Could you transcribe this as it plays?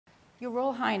Your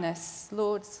Royal Highness,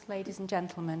 Lords, ladies and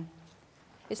gentlemen,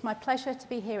 it's my pleasure to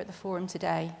be here at the Forum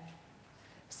today.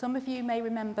 Some of you may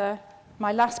remember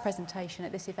my last presentation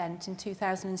at this event in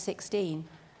 2016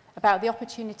 about the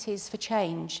opportunities for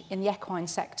change in the equine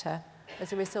sector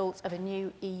as a result of a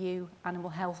new EU animal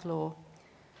health law.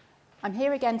 I'm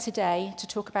here again today to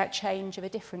talk about change of a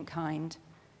different kind,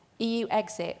 EU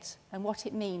exit, and what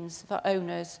it means for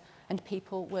owners and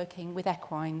people working with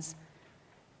equines.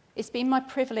 It's been my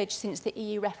privilege since the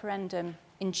EU referendum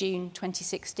in June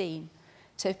 2016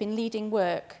 to have been leading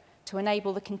work to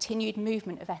enable the continued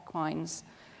movement of equines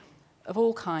of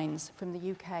all kinds from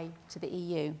the UK to the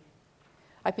EU.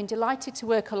 I've been delighted to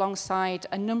work alongside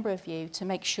a number of you to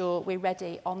make sure we're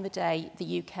ready on the day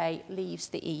the UK leaves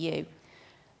the EU.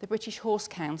 The British Horse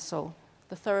Council,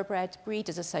 the Thoroughbred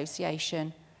Breeders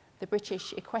Association, the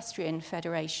British Equestrian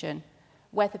Federation,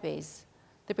 Weatherby's,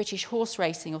 the British Horse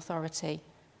Racing Authority,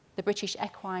 the British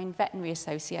Equine Veterinary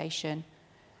Association,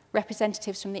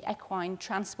 representatives from the equine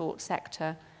transport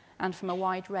sector and from a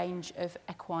wide range of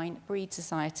equine breed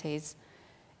societies.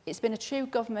 It's been a true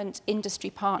government-industry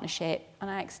partnership, and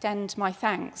I extend my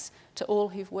thanks to all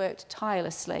who've worked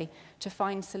tirelessly to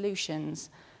find solutions,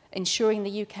 ensuring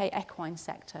the UK equine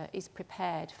sector is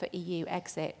prepared for EU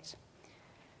exit.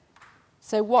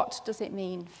 So what does it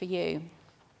mean for you?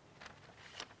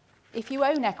 If you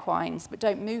own equines but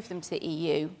don't move them to the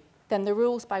EU, then the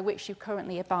rules by which you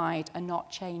currently abide are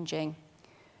not changing.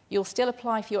 You'll still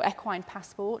apply for your equine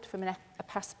passport from a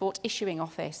passport issuing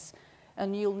office,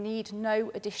 and you'll need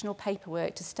no additional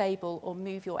paperwork to stable or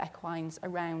move your equines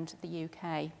around the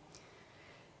UK.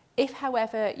 If,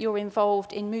 however, you're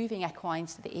involved in moving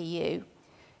equines to the EU,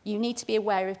 you need to be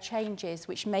aware of changes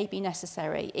which may be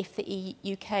necessary if the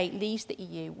UK leaves the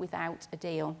EU without a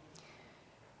deal.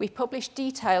 We've published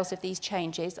details of these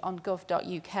changes on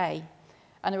gov.uk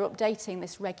and are updating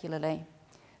this regularly.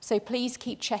 So please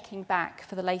keep checking back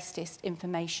for the latest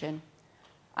information.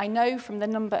 I know from the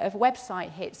number of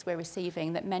website hits we're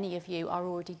receiving that many of you are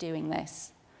already doing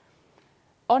this.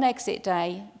 On exit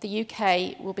day, the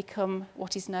UK will become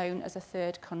what is known as a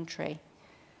third country.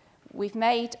 We've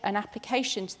made an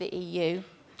application to the EU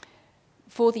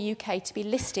for the UK to be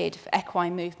listed for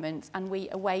equine movements, and we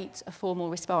await a formal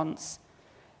response.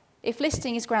 If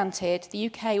listing is granted, the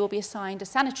UK will be assigned a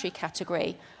sanitary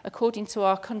category according to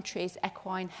our country's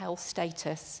equine health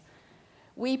status.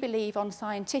 We believe on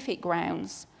scientific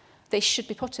grounds this should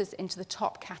be put us into the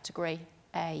top category,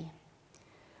 A.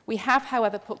 We have,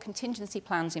 however, put contingency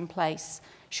plans in place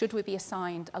should we be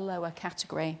assigned a lower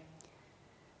category.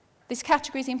 This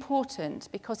category is important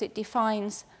because it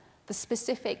defines the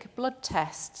specific blood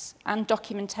tests and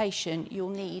documentation you'll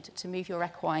need to move your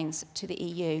equines to the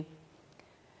EU.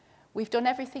 We've done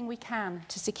everything we can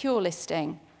to secure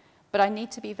listing, but I need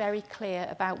to be very clear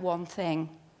about one thing.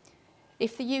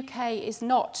 If the UK is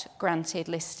not granted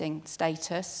listing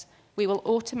status, we will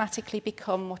automatically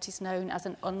become what is known as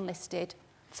an unlisted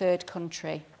third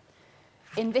country.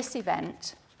 In this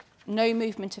event, no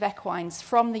movement of equines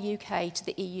from the UK to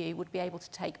the EU would be able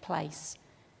to take place.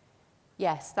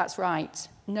 Yes, that's right,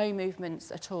 no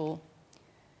movements at all.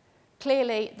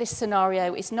 Clearly, this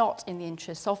scenario is not in the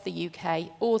interests of the UK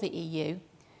or the EU,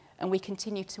 and we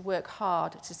continue to work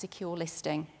hard to secure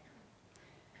listing.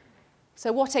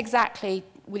 So what exactly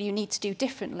will you need to do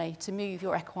differently to move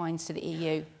your equines to the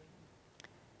EU?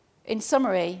 In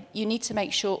summary, you need to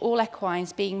make sure all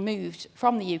equines being moved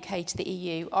from the UK to the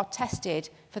EU are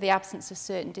tested for the absence of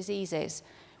certain diseases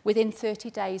within 30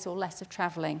 days or less of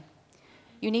travelling.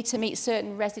 You need to meet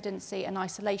certain residency and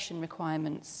isolation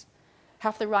requirements,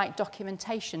 have the right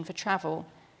documentation for travel,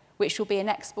 which will be an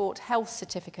export health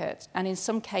certificate and in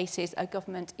some cases a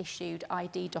government-issued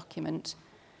ID document.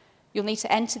 You'll need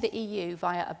to enter the EU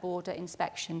via a border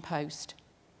inspection post.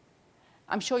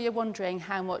 I'm sure you're wondering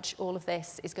how much all of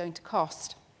this is going to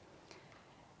cost.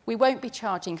 We won't be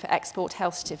charging for export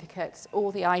health certificates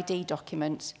or the ID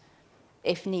document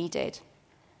if needed,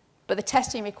 but the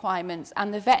testing requirements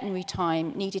and the veterinary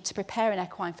time needed to prepare an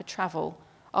equine for travel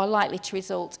are likely to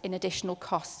result in additional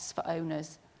costs for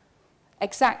owners.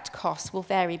 Exact costs will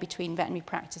vary between veterinary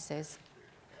practices.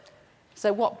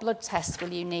 So what blood tests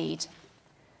will you need?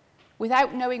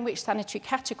 Without knowing which sanitary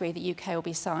category the UK will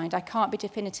be assigned, I can't be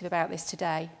definitive about this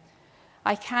today.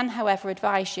 I can, however,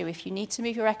 advise you if you need to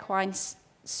move your equines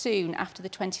soon after the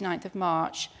 29th of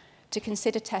March to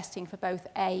consider testing for both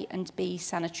A and B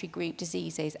sanitary group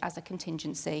diseases as a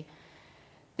contingency.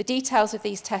 The details of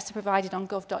these tests are provided on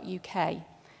gov.uk,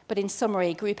 but in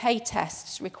summary, Group A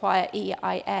tests require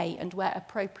EIA and, where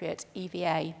appropriate,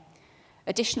 EVA.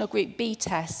 Additional Group B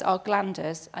tests are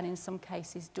glanders and, in some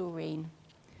cases, Dorine.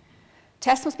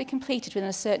 Tests must be completed within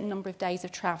a certain number of days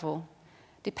of travel,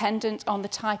 dependent on the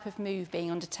type of move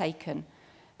being undertaken,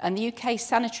 and the UK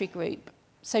Sanitary Group.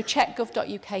 So check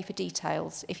gov.uk for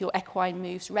details if your equine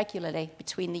moves regularly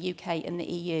between the UK and the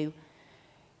EU.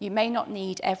 You may not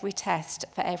need every test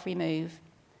for every move.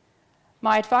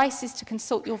 My advice is to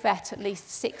consult your vet at least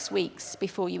 6 weeks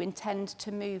before you intend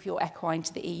to move your equine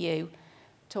to the EU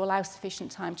to allow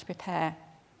sufficient time to prepare.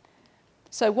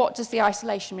 So what does the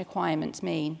isolation requirement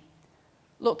mean?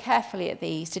 Look carefully at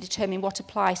these to determine what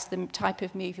applies to the type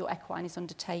of move your equine is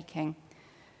undertaking.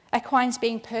 Equines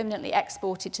being permanently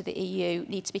exported to the EU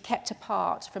need to be kept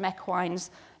apart from equines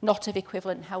not of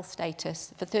equivalent health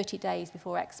status for 30 days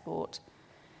before export.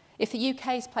 If the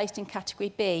UK is placed in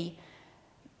category B,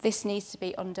 this needs to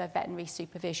be under veterinary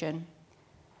supervision.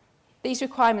 These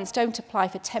requirements don't apply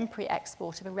for temporary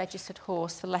export of a registered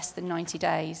horse for less than 90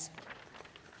 days.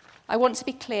 I want to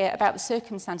be clear about the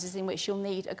circumstances in which you'll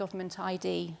need a government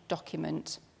ID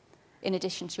document in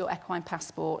addition to your equine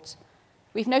passport.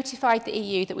 We've notified the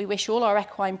EU that we wish all our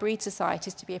equine breed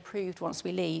societies to be approved once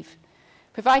we leave.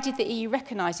 Provided the EU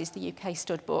recognises the UK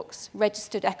stud books,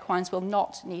 registered equines will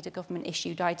not need a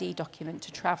government-issued ID document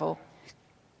to travel.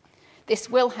 This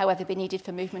will, however, be needed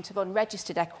for movement of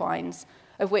unregistered equines,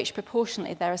 of which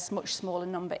proportionally there is a much smaller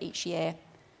number each year.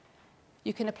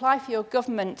 You can apply for your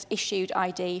government-issued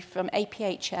ID from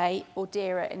APHA or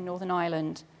Defra in Northern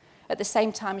Ireland at the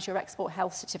same time as your export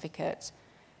health certificate.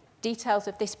 Details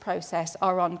of this process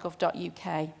are on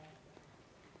gov.uk.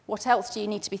 What else do you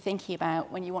need to be thinking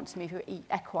about when you want to move your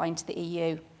equine to the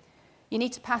EU? You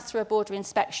need to pass through a border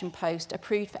inspection post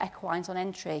approved for equines on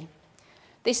entry.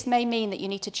 This may mean that you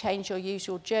need to change your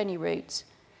usual journey route.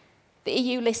 The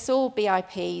EU lists all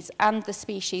BIPs and the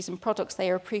species and products they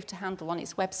are approved to handle on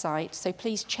its website, so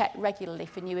please check regularly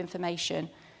for new information.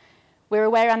 We're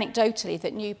aware anecdotally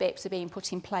that new BIPs are being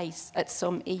put in place at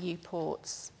some EU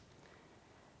ports.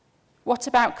 What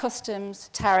about customs,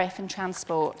 tariff and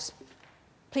transport?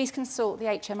 Please consult the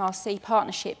HMRC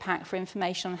Partnership Pack for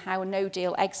information on how a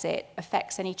no-deal exit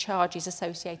affects any charges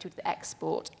associated with the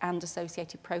export and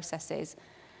associated processes.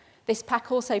 This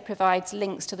pack also provides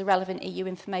links to the relevant EU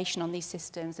information on these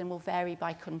systems and will vary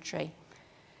by country.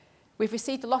 We've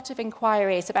received a lot of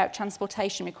inquiries about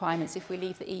transportation requirements if we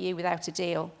leave the EU without a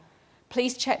deal.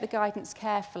 Please check the guidance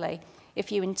carefully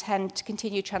if you intend to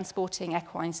continue transporting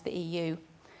equines to the EU.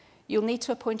 You'll need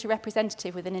to appoint a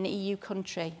representative within an EU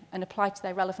country and apply to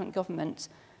their relevant government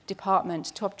department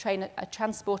to obtain a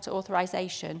transporter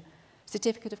authorisation,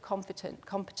 certificate of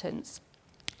competence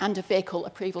and a vehicle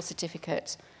approval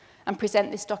certificate, and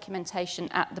present this documentation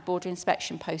at the border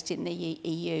inspection post in the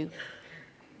EU.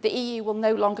 The EU will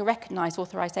no longer recognise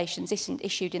authorisations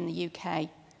issued in the UK,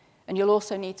 and you'll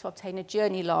also need to obtain a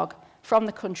journey log from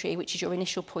the country which is your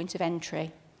initial point of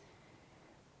entry.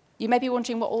 You may be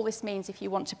wondering what all this means if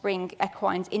you want to bring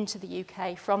equines into the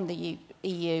UK from the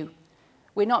EU.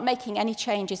 We're not making any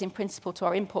changes in principle to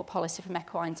our import policy from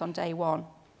equines on day one.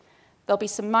 There'll be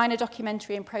some minor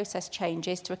documentary and process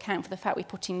changes to account for the fact we're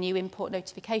putting new import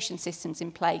notification systems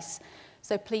in place.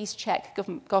 So please check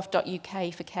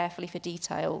gov.uk carefully for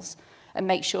details and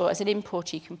make sure as an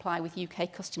importer you comply with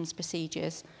UK customs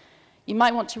procedures. You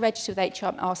might want to register with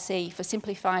HMRC for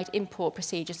simplified import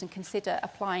procedures and consider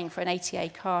applying for an ATA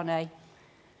carnet.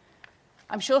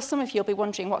 I'm sure some of you will be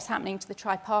wondering what's happening to the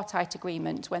tripartite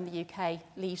agreement when the UK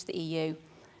leaves the EU.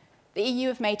 The EU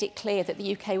have made it clear that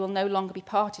the UK will no longer be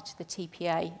party to the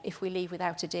TPA if we leave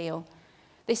without a deal.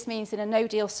 This means in a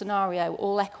no-deal scenario,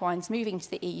 all equines moving to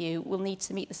the EU will need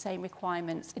to meet the same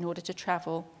requirements in order to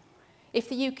travel. If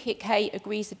the UK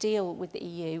agrees a deal with the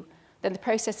EU, then the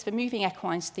process for moving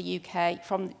equines to the UK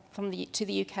from the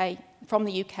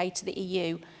UK to the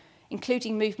EU,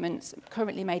 including movements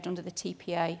currently made under the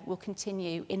TPA, will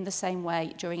continue in the same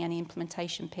way during any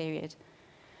implementation period.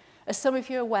 As some of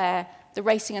you are aware, the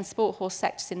racing and sport horse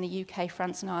sectors in the UK,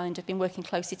 France and Ireland have been working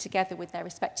closely together with their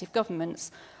respective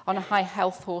governments on a high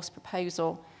health horse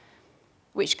proposal,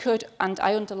 which could, and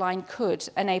I underline could,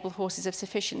 enable horses of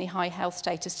sufficiently high health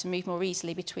status to move more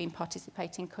easily between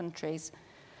participating countries.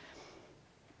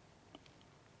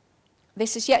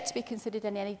 This is yet to be considered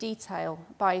in any detail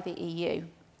by the EU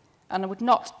and would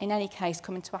not in any case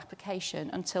come into application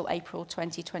until April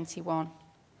 2021.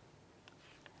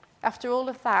 After all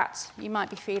of that, you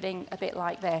might be feeling a bit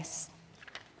like this.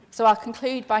 So I'll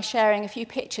conclude by sharing a few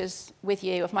pictures with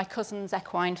you of my cousin's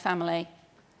equine family.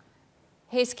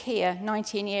 Here's Kia,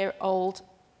 19-year-old,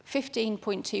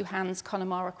 15.2 hands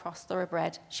Connemara Cross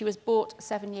thoroughbred. She was bought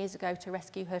 7 years ago to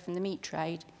rescue her from the meat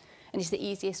trade and is the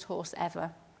easiest horse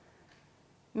ever.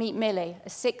 Meet Millie, a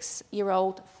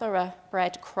 6-year-old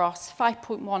thoroughbred cross,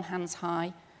 5.1 hands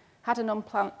high, had an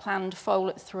unplanned foal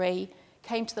at 3,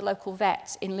 came to the local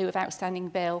vet in lieu of outstanding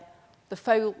bill. The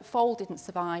foal didn't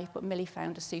survive, but Millie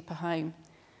found a super home.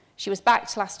 She was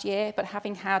backed last year, but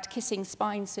having had kissing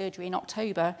spine surgery in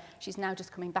October, she's now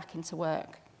just coming back into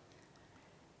work.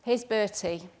 Here's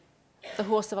Bertie, the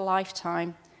horse of a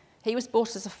lifetime. He was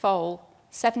bought as a foal,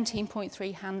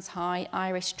 17.3 hands high,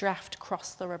 Irish draft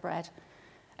cross thoroughbred,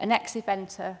 an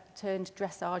ex-eventer turned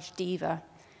dressage diva.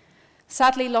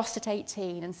 Sadly lost at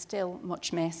 18 and still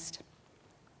much missed.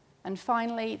 And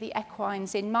finally, the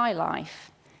equines in my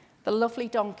life, the lovely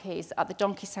donkeys at the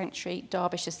Donkey Sanctuary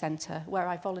Derbyshire Centre, where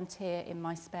I volunteer in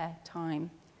my spare time.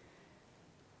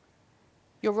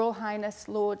 Your Royal Highness,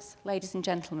 Lords, ladies and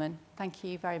gentlemen, thank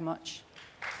you very much.